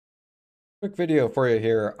Quick video for you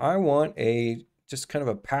here. I want a just kind of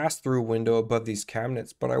a pass-through window above these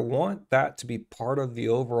cabinets, but I want that to be part of the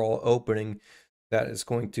overall opening that is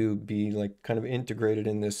going to be like kind of integrated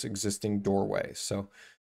in this existing doorway. So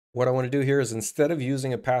what I want to do here is instead of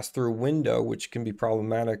using a pass-through window, which can be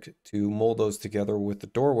problematic to mold those together with the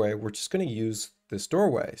doorway, we're just going to use this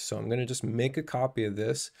doorway. So I'm going to just make a copy of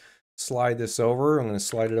this, slide this over. I'm going to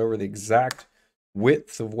slide it over the exact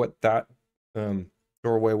width of what that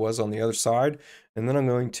doorway was on the other side. And then I'm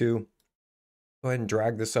going to go ahead and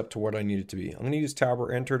drag this up to what I need it to be. I'm going to use Tab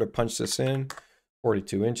or Enter to punch this in,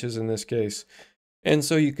 42 inches in this case. And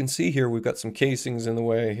so you can see here, we've got some casings in the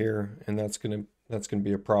way here, and that's going to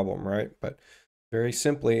be a problem, right? But very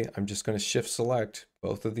simply, I'm just going to shift select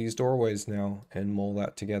both of these doorways now and mold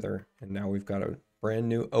that together. And now we've got a brand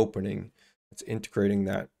new opening that's integrating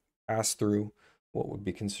that pass through, what would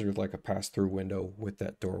be considered like a pass through window with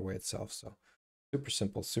that doorway itself. So super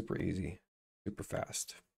simple, super easy, super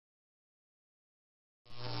fast.